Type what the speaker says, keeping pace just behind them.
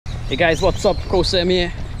Hey guys, what's up? Kosem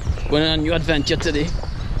here. Going on a new adventure today.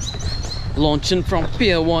 Launching from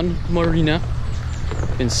Pier 1 Marina.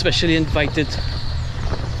 Been specially invited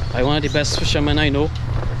by one of the best fishermen I know.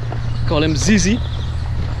 Call him Zizi.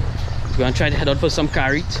 We're gonna try to head out for some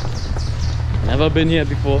carite. Never been here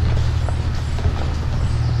before,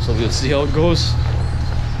 so we'll see how it goes.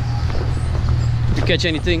 If you catch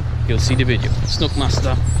anything, you'll see the video. Snook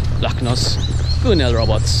Master, Black Nose, Colonel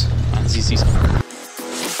Roberts, and Zizi.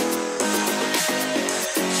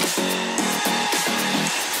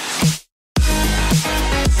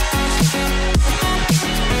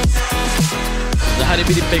 That had to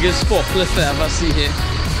be the biggest forklift I ever see here.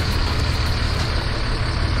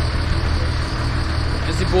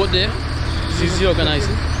 Is the boat there? Zizi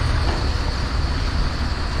organizing.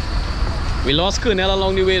 We lost Colonel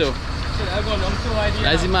along the way though.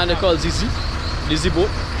 That's the man they call Zizi. Zizi boat.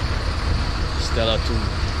 Stellar too.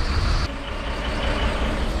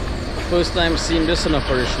 First time seeing this in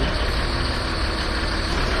operation.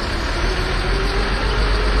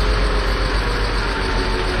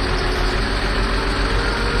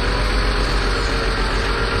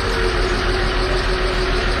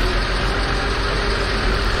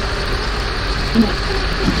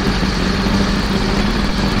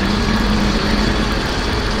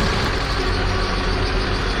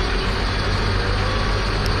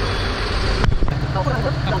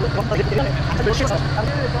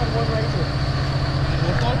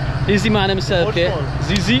 He's the man himself here,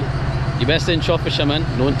 Zizi, the best inshore fisherman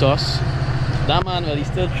known to us. That man, well, he's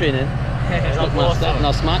still training. Not master,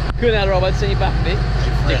 not smart. Colonel Roberts in the back there,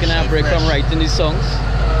 taking a break from writing these songs.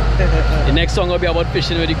 The next song will be about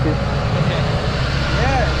fishing with the crew.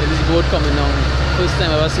 So this boat coming down. First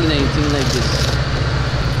time I've ever seen anything like this.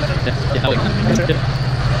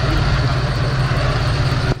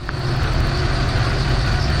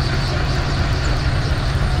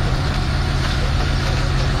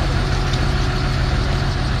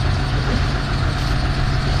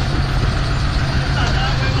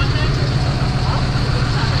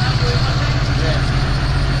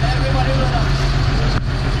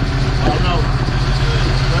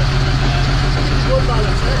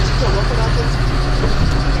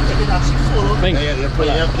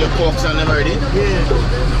 Your corks on them already? Yeah.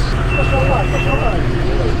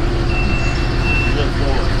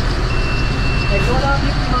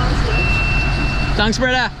 Thanks,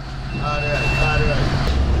 brother.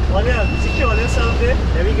 Alright. Well, yeah, secure yourself there.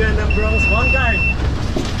 There we go in them bronze. One guard.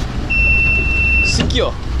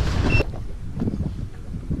 Secure.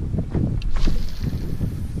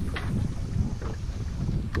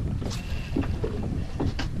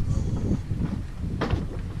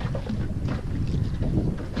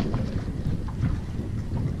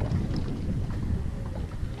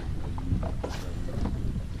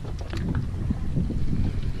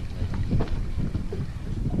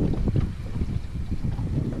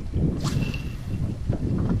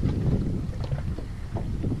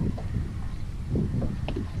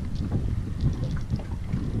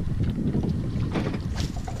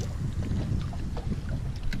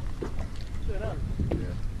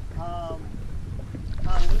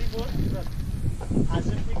 As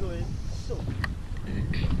if we go in, so.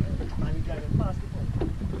 And we drive past the port.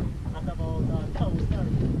 At about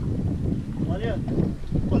 1,000. Well, yeah.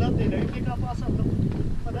 Pull up there, now you pick up or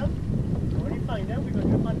something for them. When you find them, we're going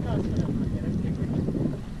to do a podcast for them. And get them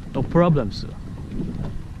quick. No problem, sir.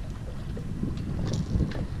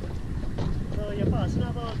 So you're passing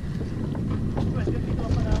about 20 feet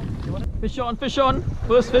off for now. Fish on, fish on.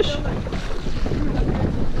 First fish.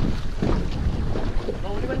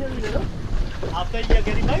 Only when you're leaving, no? After you get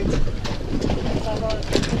it right,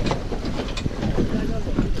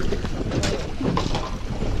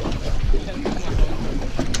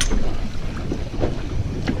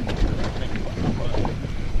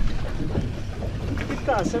 keep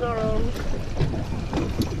casting around.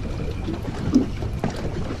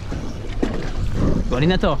 Got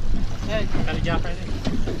in at all? Yeah, can you jump right in?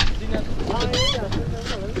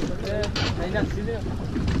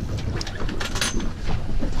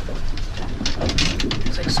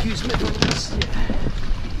 Excuse me for this.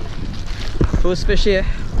 First fish here,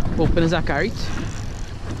 open as a carite.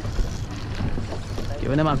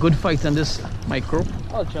 Giving them a good fight on this micro.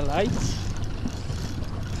 Ultra lights.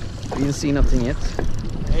 We didn't see nothing yet.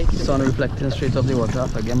 Sun reflecting straight off the water.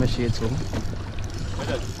 I get my shades home.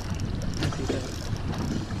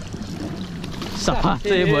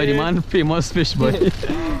 Sapate boy, the man famous fish boy.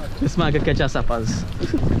 This man can catch a sappers.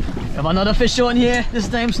 Have another fish on here, this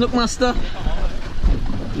time Snook Master.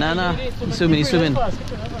 Nah, he's swimming.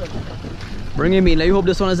 Bring him in, let you hope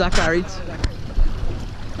this one is a carite.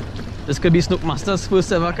 This could be Snook Master's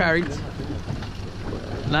first ever carite.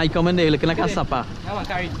 Now you come in there looking like a supper.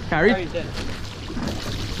 Carite?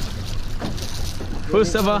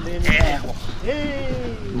 First ever.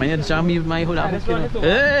 Hey! My jam, my hold up.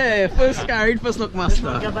 Hey, first carite for Snook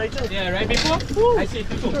Master. Yeah, right before? I see it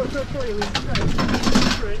before.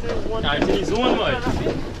 Carite in his own boy.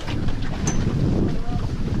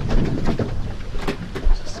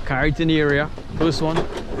 Carite in the area. First one.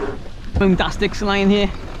 Fantastic line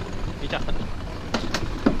here.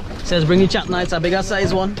 Says bring the chat now, it's a bigger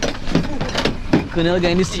size one. Colonel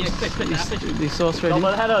getting this sauce ready.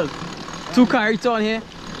 Double headers. 2 carite on here.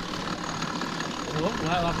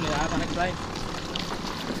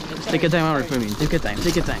 Take your time out for me. Take your time.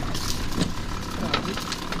 Take your time.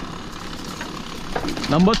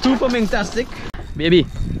 Number 2 for Fantastic. Baby.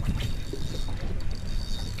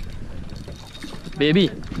 Baby.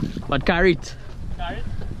 What carite? Carite?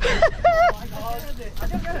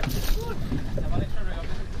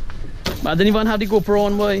 But I didn't even have the GoPro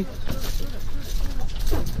on, boy.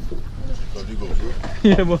 Have the GoPro?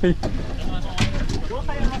 Yeah, boy.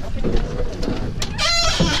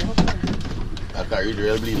 I carry the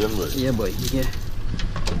real bleeding, boy. Yeah, boy. Yeah.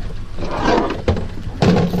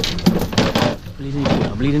 Bleeding the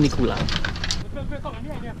cooler. Bleeding the cooler.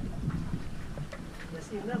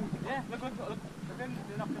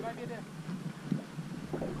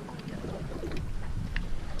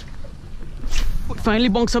 We finally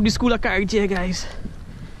bunks up the school of Carite here, guys.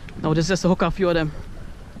 Now this is just to hook a few of them.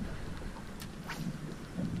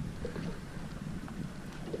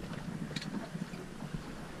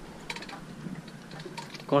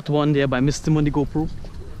 Got one there, but I missed him on the GoPro.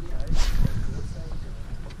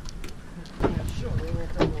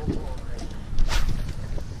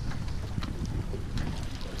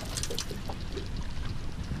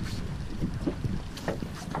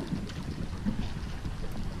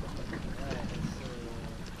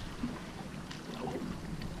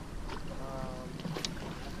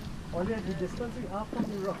 Only the distance we have from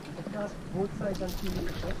the rock, the cast both sides and see it.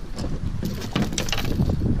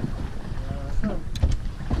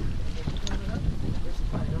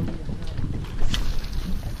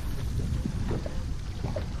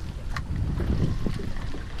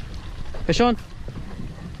 Fish on.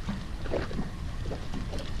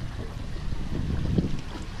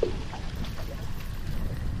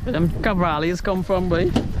 Where them cabrales come from,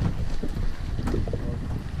 boy?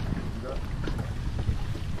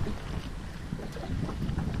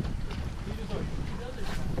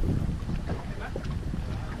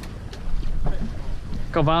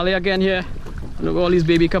 Cavali again here. Look where all these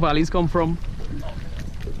baby cavalies come from.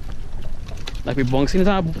 Like we bunks in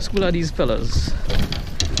the school of these fellas.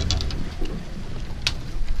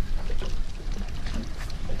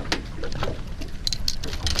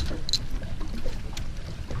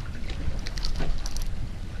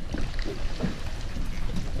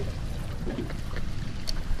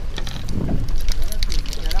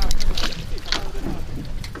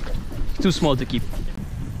 Too small to keep.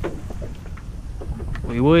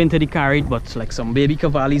 We were into the carite, but like some baby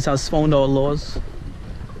cavalies has found our lures.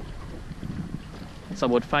 It's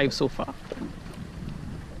about 5 so far.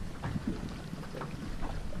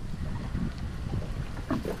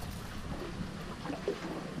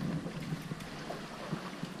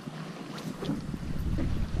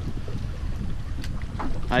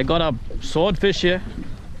 I got a swordfish here.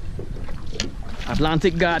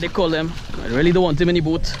 Atlantic gar they call them. I really don't want him in the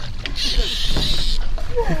boat.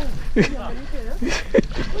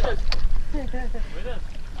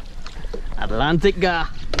 Atlantic gar.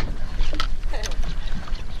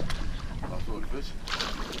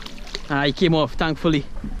 He came off, thankfully.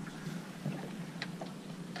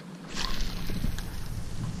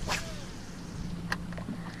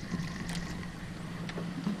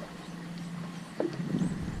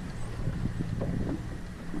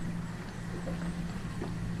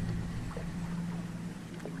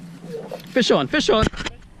 Fish on, fish on.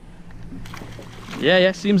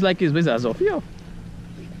 Yeah, seems like his wizard's off here.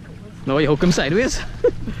 No, you hook him sideways.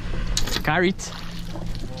 Carite.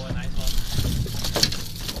 Oh, nice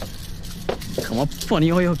one. Come up funny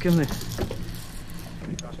how you hook him there.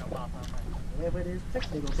 Wherever it is,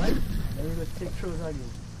 they go bite, and we will take throws again.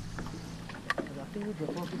 I think we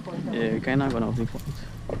drop off the point. Yeah, we kinda gone off the point.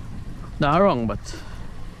 Not wrong, but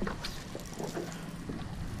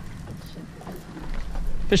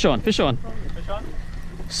fish on, fish on. Fish on?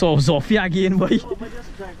 So Zofia again, boy. Oh, but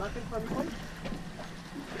just drive back in front of the point.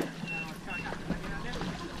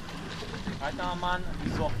 Right now, man,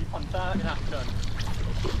 Zombie Hunter in action.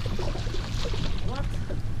 What?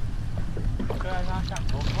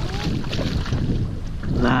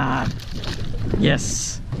 Nah.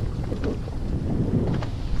 Yes.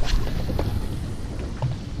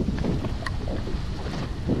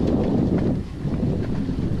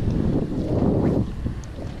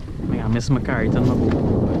 I miss my carite on my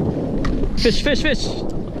boat. Fish, fish, fish!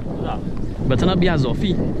 Better not be a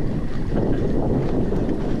zoffy.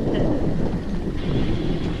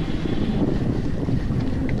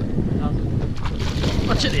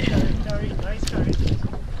 Watch it there. Nice carry.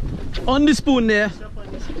 On the spoon there.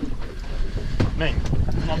 Nee,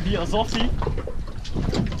 maar die als offie.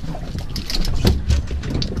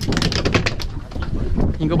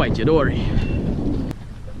 You go bite you, don't worry.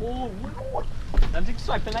 Oh, I'm just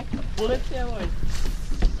swiping like bullets here, boy.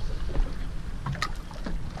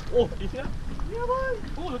 Oh, you see that? Yeah, boy.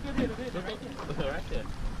 Oh, look at it, look at it. Look at it right there.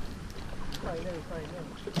 Fine, fine.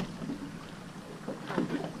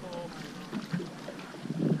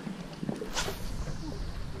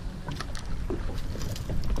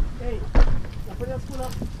 Hey, open your spoon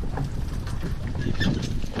up.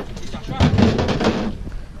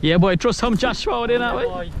 Yeah, boy, throw some Joshua out there now, boy.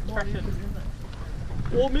 Boy, precious.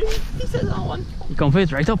 Oh, me? He said that one. You come for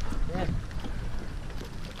it right up. Yeah.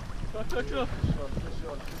 Sure.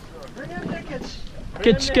 Bring him there, kids.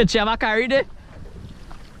 Kitch, you have a carry there?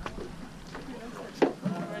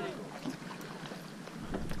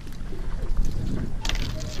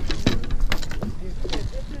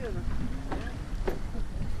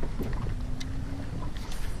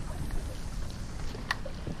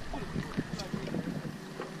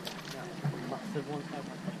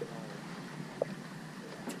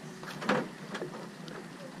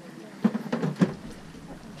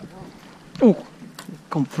 Oh,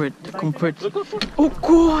 come for it. Oh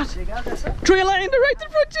God! Throw your line right in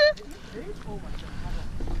front of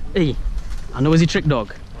you. Hey, I know it's a trick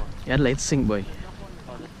dog. You had to let it sink, boy.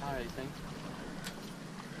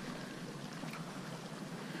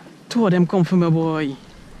 Two of them come for me, boy.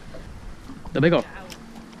 The big up.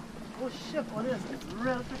 Oh shit, what is it?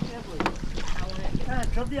 Real fish here, boy.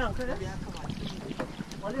 Drop the anchor, yeah?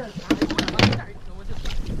 What is it?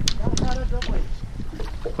 Drop, boy.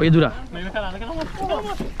 How you do that? Maybe look at that one.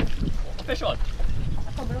 Fish on.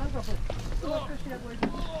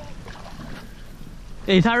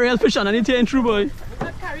 Hey, it's a real fish on and it's ain't true, boy.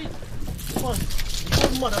 Carry. Come on.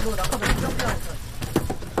 Mother load, come and drop the anchor.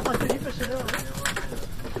 Come on, you fish there, right?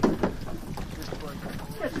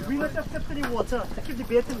 Yes, bring it up to the water. To keep the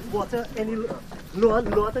bait in the water, any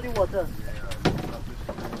lower to the water.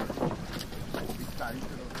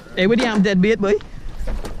 Hey, where the damn dead bait, boy?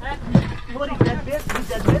 No, the dead bait,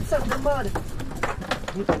 something mad.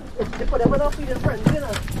 They put them on our feet in front, you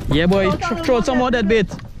know. Yeah, boy, throw some more dead bait.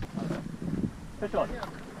 Fish on.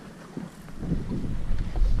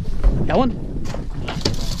 Got one?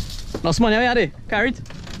 Last one, yeah, there. Carry it.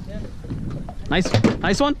 Yeah.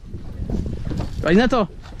 Nice one. Right, Neto.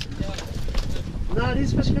 Nah,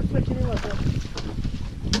 these fish can flick in the water.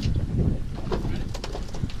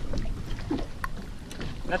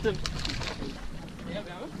 That's him.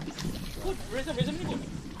 Good, raise him, good.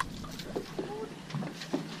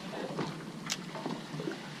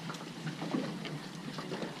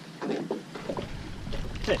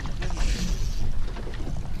 Okay.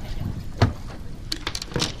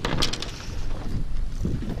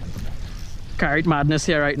 Carrot madness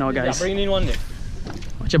here right now, guys. Yeah, bring in one there.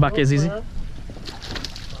 Watch your back, is easy.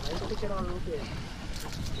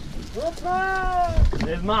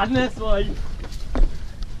 There's madness, boy.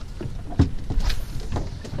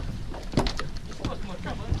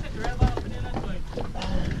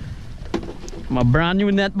 My brand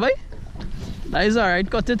new net, boy. That is alright,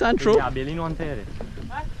 cut it and throw. Yeah, barely one there.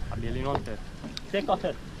 Barely one there. Say cut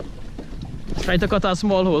it. Try to cut a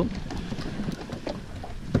small hole.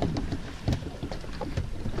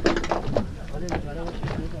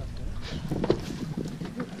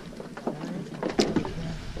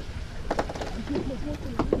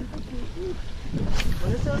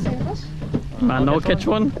 Man, now catch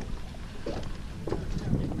one.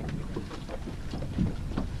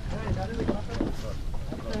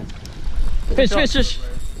 Fish.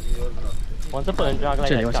 Once I put a drag like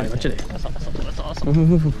Chile, that. watch it. That's awesome.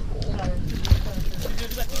 Move.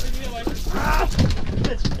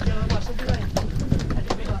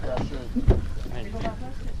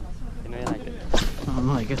 You know you like it. Oh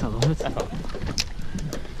no, I guess I love it.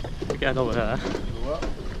 Get over there.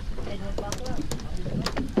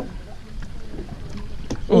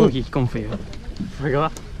 Oh, he come for you.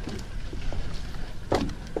 Forgot.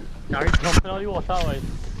 Carry's jumping on the water, boy.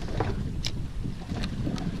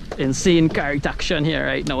 Insane carrot action here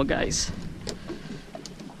right now, guys.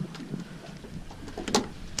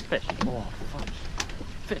 Fish. Oh, fuck.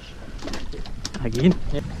 Fish. Again.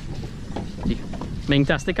 Yep. See.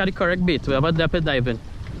 Fantastic at the correct bait. We have a depth diving.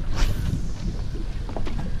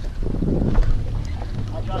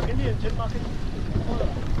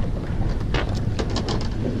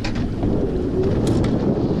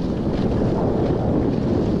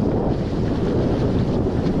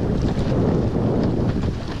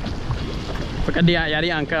 Forget the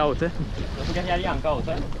anchor out, eh? Don't forget the anchor out,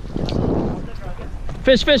 eh?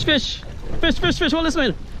 Fish, fish, fish! Fish, fish, fish, hold this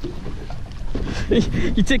man!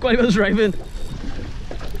 You take what he was driving.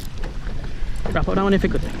 Wrap up that one if you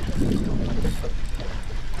could.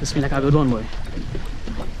 This feels like a good one, boy.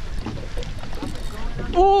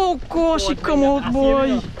 Oh gosh, he come out,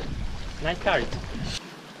 boy! Nice carrot.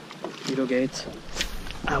 You don't get it.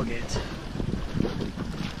 I'll get it.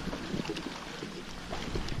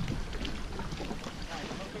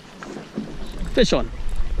 Fish on.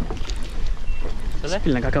 Does it?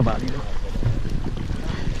 Feel like a cavalli.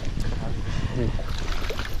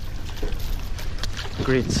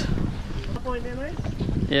 Great.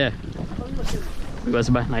 Yeah. It was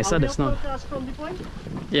back nicer this now. From the point?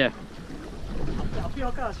 Yeah. Up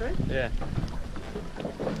your cast, right? Yeah.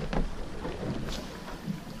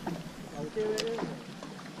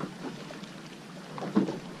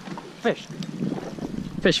 Fish.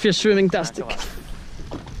 Fish, fish swimming tastic.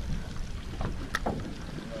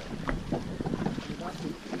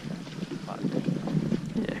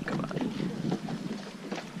 Yeah, cavalli.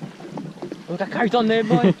 Look at carrot on there,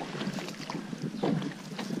 boy.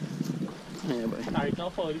 Yeah, boy. Carrot now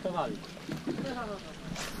for the cavalli.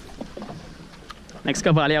 Next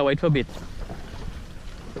cavalli, I wait for bait.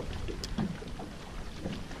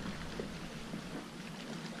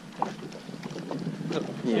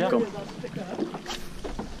 Yeah, come.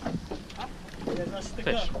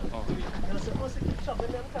 Fish. Oh. You're supposed to keep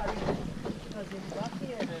chopping them carry. Because in back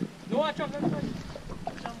here, No, I chop them.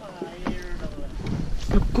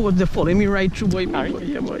 Look good, they're following me right through, boy. Alright. Boy.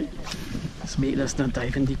 Yeah, boy. This bait, let's not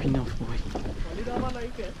dive in deep enough, boy.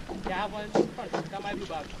 Yeah, one. Got my blue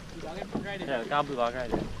bag. Yeah, got blue bag right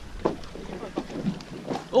there.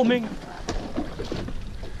 Oh, Ming.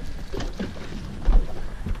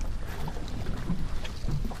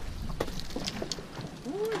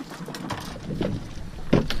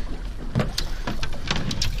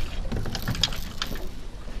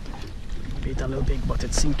 Bait a little big, but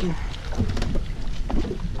it's sinking.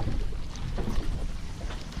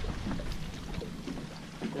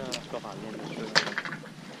 Yeah, that's cavalli.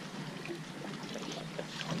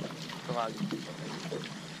 Cavalli.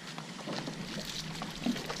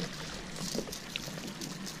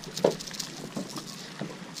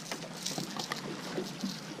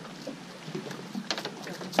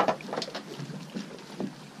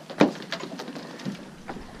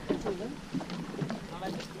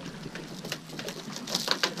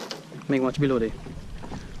 Make much below there.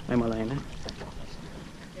 I'm a line, eh?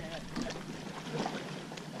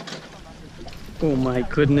 Oh my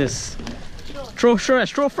goodness. Throw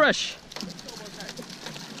fresh, throw fresh.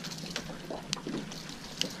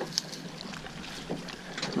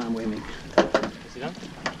 Nah, I'm waiting. See them?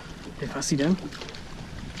 If I see them,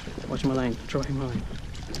 watch my line, throw him my line.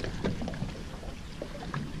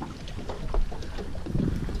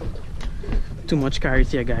 Too much carrot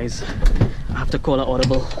here, guys. I have to call an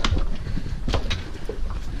audible.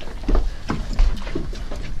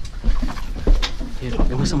 Here,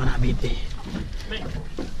 give me some of that bait there.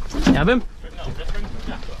 You have him?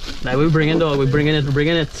 Now we're bringing dog, we're bringing it, we're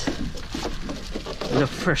bringing it. We're gonna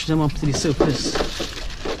fresh them up to the surface.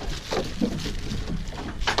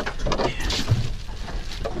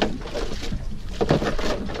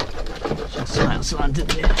 Just slanted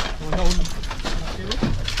there.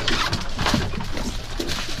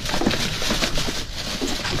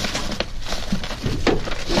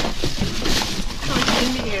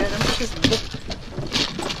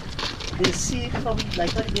 they see from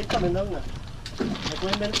like how the bait coming down now. Like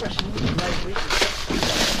when they're fresh, like wait.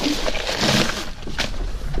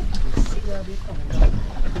 They see the bait coming down.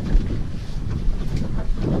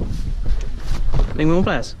 Bring me one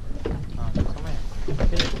place.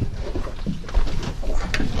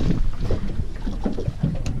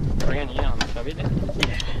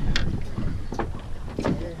 Yeah.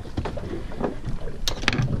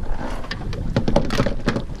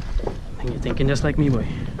 And you're thinking just like me, boy.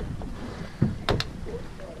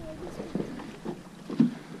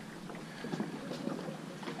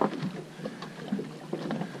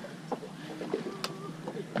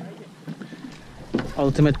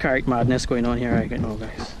 Ultimate carrot madness going on here right now,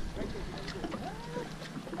 guys.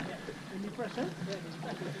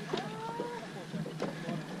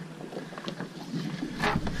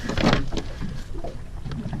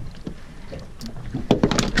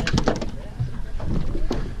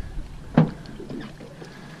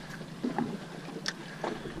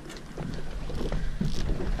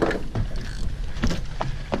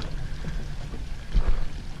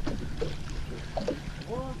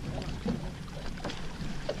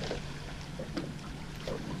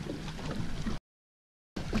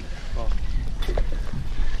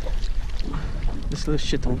 this little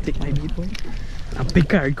shit don't take my beat, boy. A big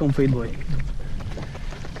carrot come for it, boy.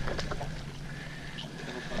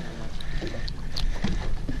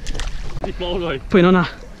 Putting on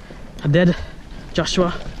a dead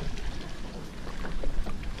Joshua.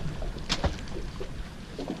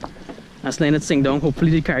 That's letting it sink down.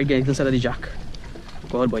 Hopefully the carrot gets inside of the jack.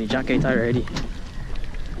 God, boy, the jack ain't already.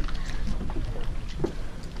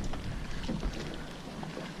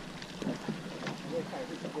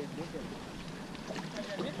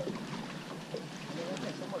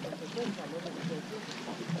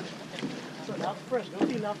 So not fresh, don't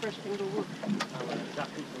feel not fresh thing to work.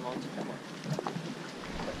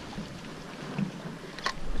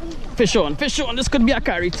 Fish on, this could be a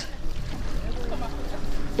carrot.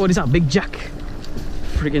 Oh, this is a big jack.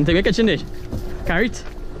 Freaking thing, we're catching this. Carrot.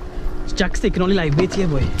 This jack's taking only live bait here,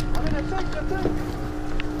 boy.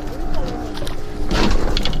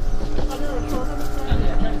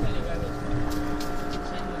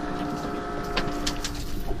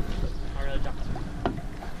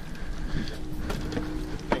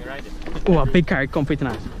 Oh, a big carrot come for it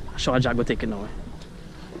now. A short jack will take it now.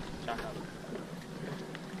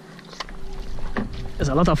 There's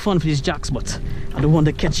a lot of fun for these jacks, but I don't want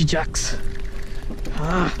to catch the jacks.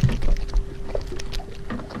 Ah.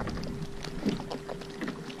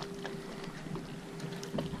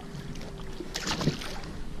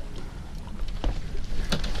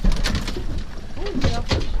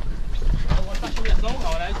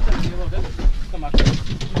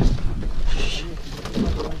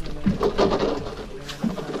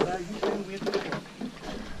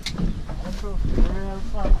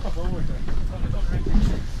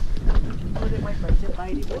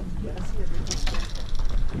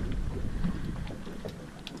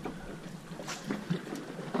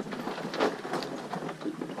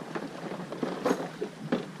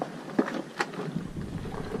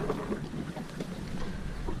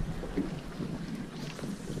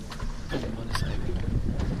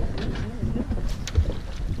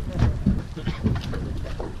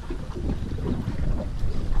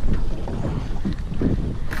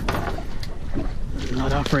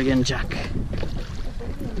 Another friggin' jack.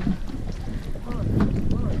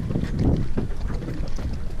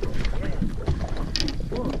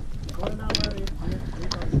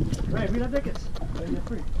 Right, we have tickets. When you're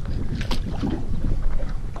free.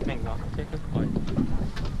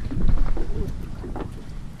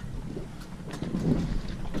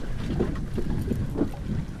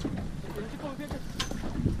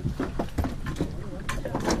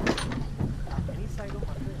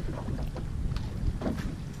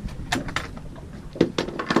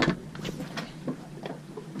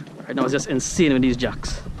 Right now it's just insane with these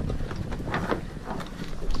jacks.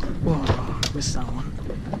 Whoa, missed that one.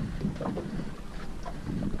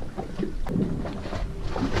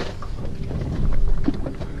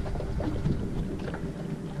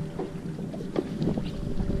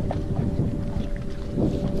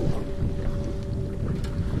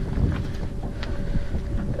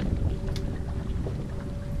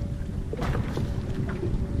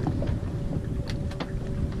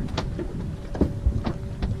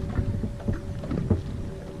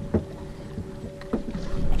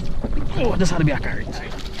 Oh, this had to be a carrot.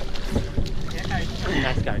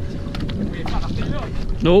 That's carrot.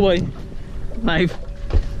 No boy. Knife.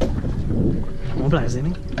 More pliers,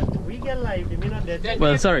 didn't he? We get live, they may not dead.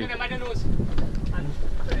 Well, sorry.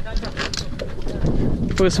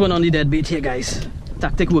 First one on the dead bait here, guys.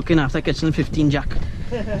 Tactic working after catching 15 jack.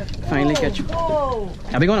 Finally catch. Whoa!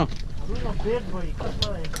 How big one now? I don't know, big boy, cut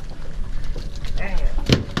mine. Dang it.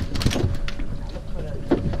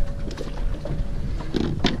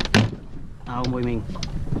 Ah, boy, Ming.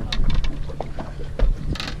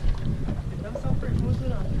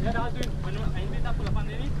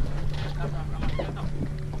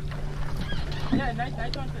 Yeah,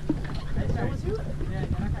 nice one. That was you? Yeah,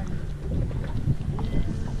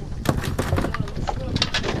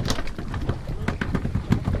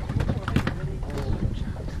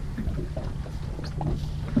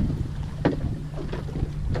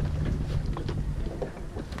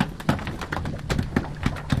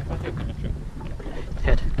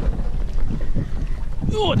 Head.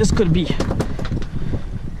 Oh, this could be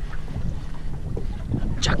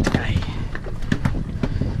jacked guy.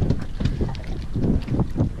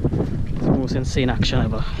 It's the most insane action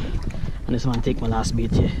ever. And this man take my last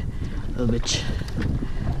bait here. Little bitch.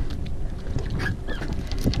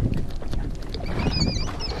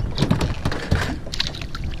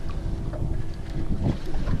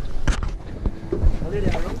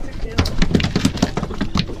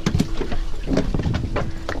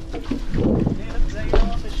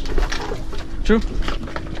 True.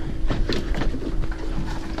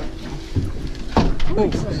 Oh.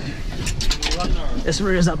 Let's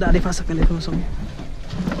raise up daddy for a second. Come some.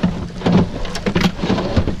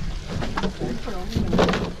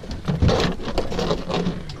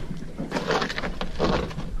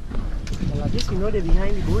 Well, I guess you know they're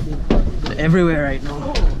behind the boat. They're everywhere right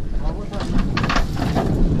now.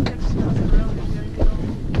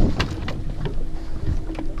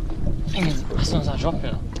 As soon as I drop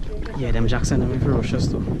it. Yeah, them jacks and them ferocious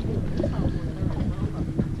too.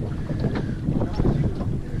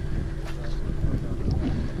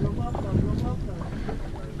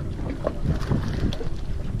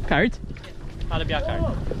 Carrot? How to be a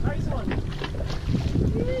carrot?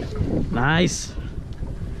 Nice.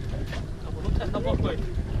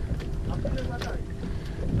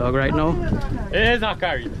 Dog right now. It is a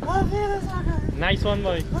carrot. Nice one,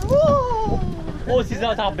 boy. Oh, she's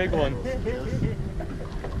not a big one.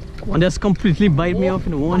 One that's completely bite me off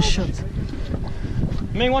in one shot.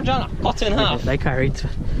 Me want to cut in half. Like carrot.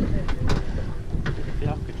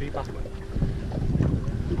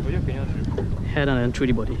 Head on and through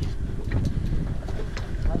the body.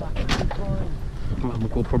 I'm gonna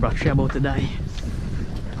go for battery about to die.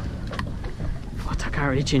 But I can't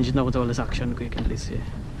really change it now with all this action quick in this here.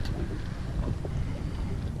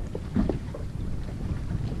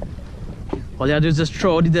 All you have to do is just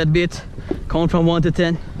throw the dead bait, count from 1 to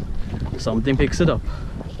 10. Something picks it up.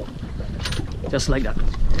 Just like that.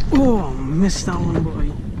 Oh, missed that one,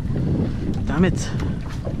 boy. Damn it.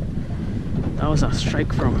 That was a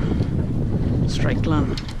strike from Strike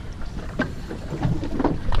Clan.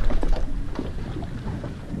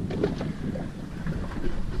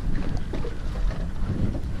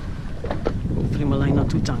 Hopefully my line not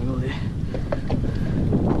too tangled there.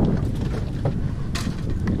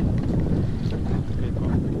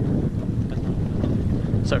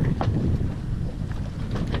 Sorry.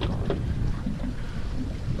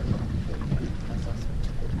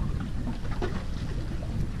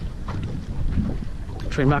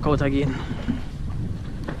 Train back out again.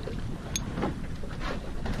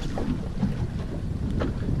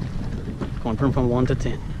 Confirm from 1 to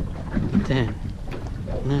 10. 10,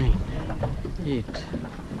 9, 8,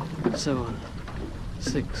 7,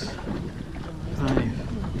 6, 5,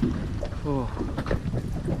 4,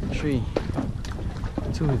 3,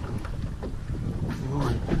 2,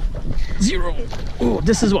 1, 0. Oh,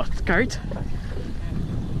 this is what? Carrot?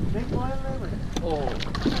 Oh.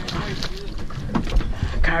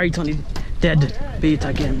 Carrot on the dead bait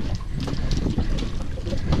again.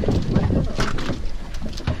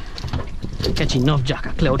 Catch enough jack,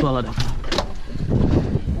 I clear out all of them.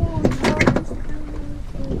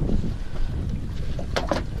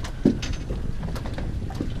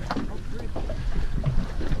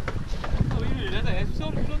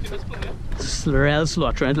 Real slow,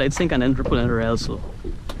 I try and let it sink and then pull in real slow.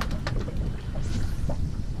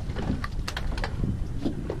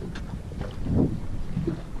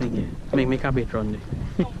 Make a bait run there.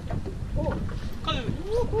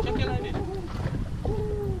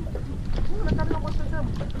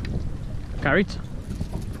 Carrot?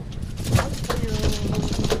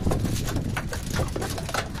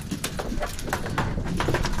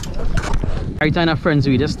 Carrot and our friends,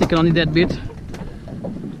 we just stick it on the dead bait.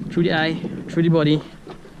 Through the eye, through the body,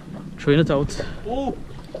 throwing it out. Oh!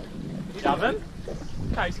 You haven't?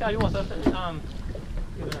 Carrot's got you water.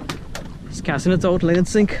 Just casting it out, letting it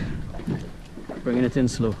sink. Bringing it in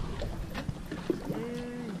slow.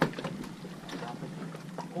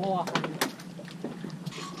 Oh.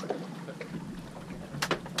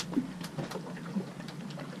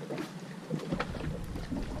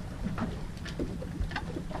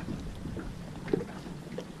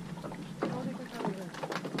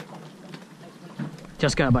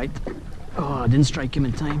 Just got a bite. Oh, I didn't strike him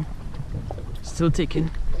in time. Still taking.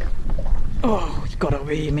 Oh, he got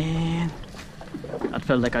away, man. That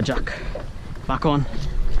felt like a jack. Back on.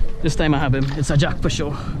 This time I have him. It's a jack for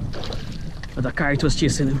sure. But the carrot was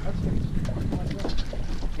chasing him.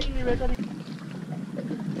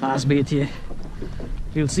 Last bait here.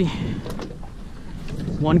 You'll see.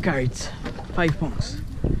 1 carrot, 5 pounds.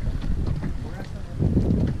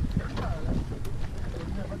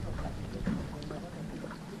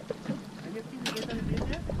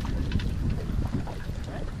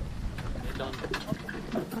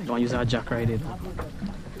 I don't use that jack right there.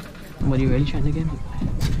 What are you really trying to get me?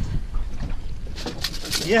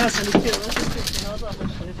 Yes, and it's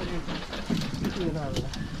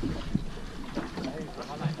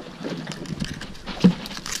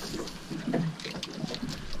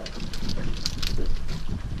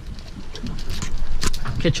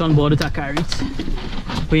catch on board with a carrot.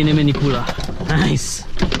 Putting him in the cooler. Nice.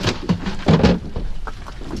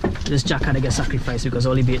 This jack had to get sacrificed because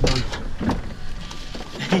all the bait done.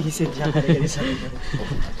 He said Jack had to get his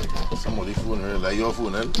sacrifice. Somebody phone her, like your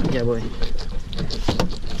phone, then? Yeah, boy.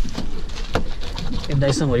 If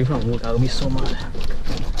there's somebody from work, I'll be so mad.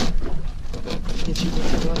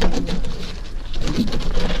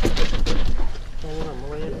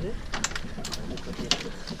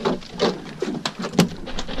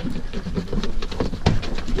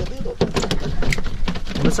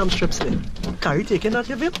 There's some strips there. Carrie taking that,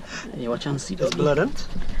 you babe? Yeah, watch and see It's that. blooded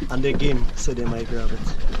and they're game, so they might grab it.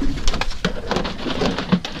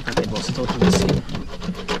 I can bust it out on the skin.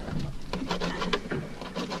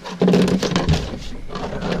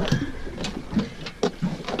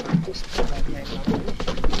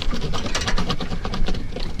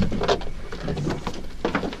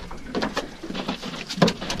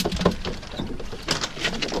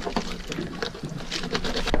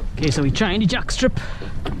 Okay, so we're trying the jack strip.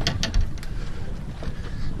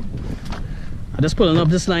 I'm just pulling up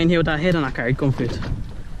this line here with our head and I carry comfort.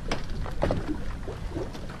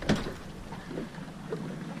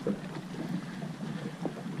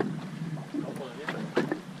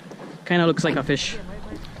 Kinda looks like a fish.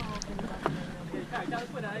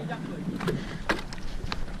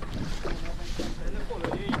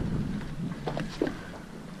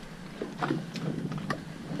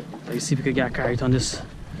 Let's see if we can get a carrot on this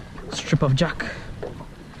strip of jack.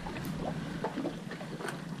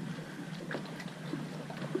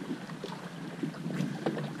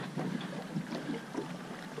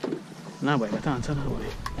 Nah, boy, better answer that, boy.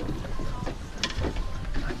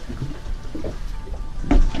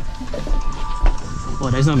 Oh,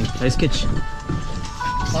 that's not me, that's Kitch.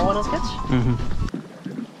 That one is catch? Mm-hmm.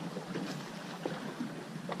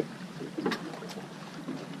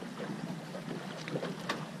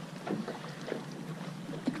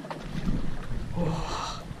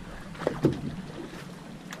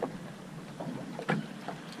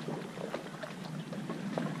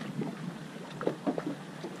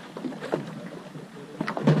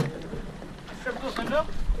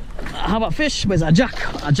 How about fish? Where's a jack?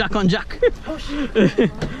 A jack on jack.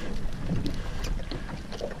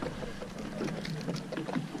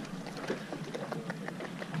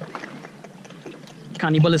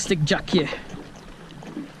 Cannibalistic jack here.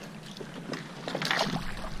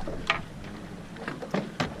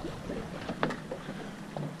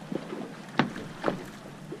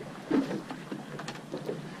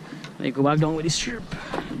 Let me go back down with this strip.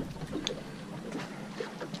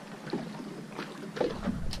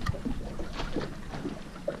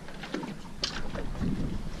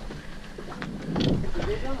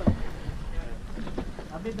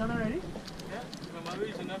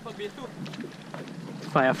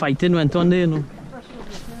 Firefighting went on there, you know.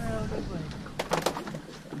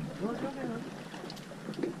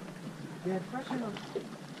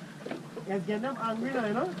 It's getting them angry now,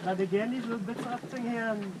 you know? That they get these little bits of thing here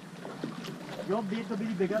and your bait will be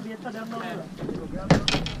the bigger bait for them now.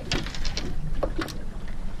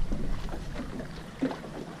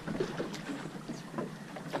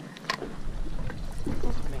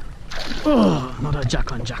 Oh, another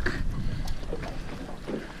jack on jack.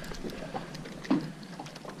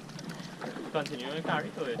 Continue and carry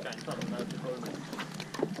to it, and something else before me.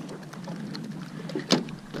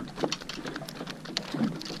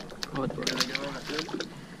 Hot boy.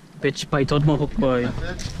 Pitch bite out my hook, boy.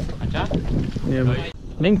 A jack? Yeah, boy.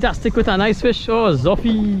 Fantastic with a nice fish. Oh,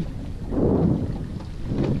 Zoffy.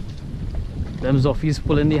 Them Zoffies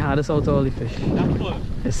pulling the hardest out of all the fish. That's full.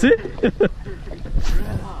 You see?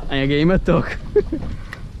 And you gave him a talk.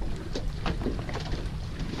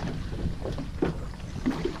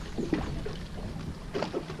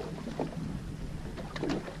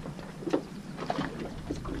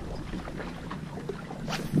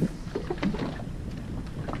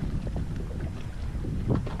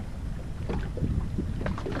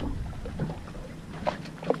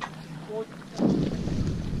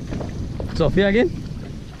 Sophia again?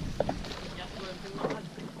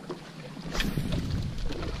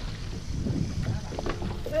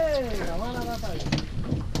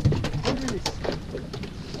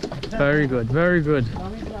 Very good, very good.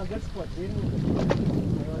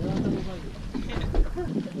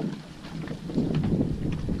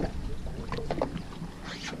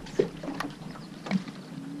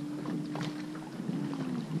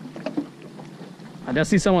 I just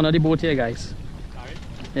see someone on the boat here, guys.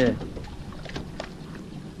 Yeah.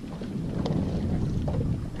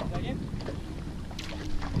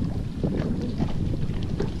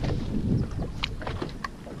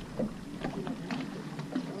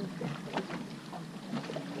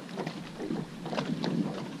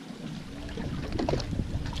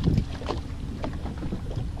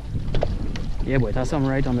 Yeah, boy, that's something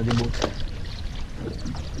right under the boat.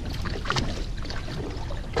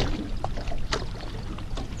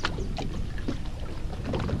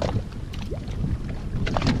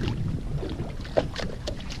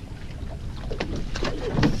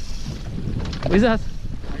 What is that?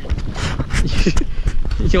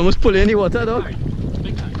 You almost pull in the water, dog.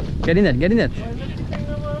 Get in it, get in it.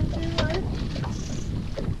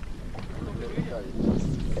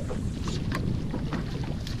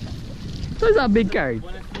 So it's a big carrot.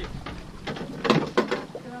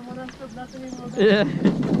 Yeah.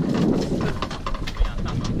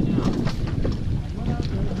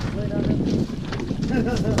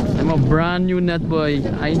 I'm a brand new net, boy.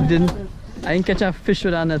 I didn't catch a fish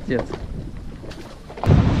with that net yet.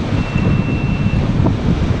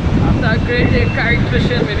 After a great day carrot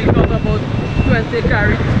fishing, maybe caught about 20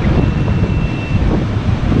 carrot.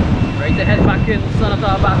 Right to head back in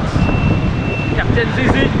Trinidad Tobago. Captain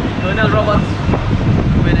Zizi, Colonel Roberts,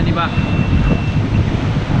 coming in the back.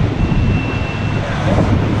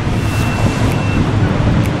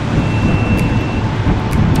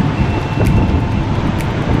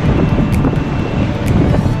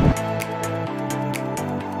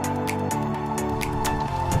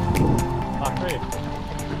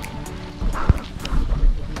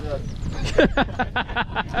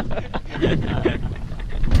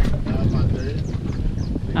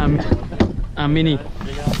 I'm mini.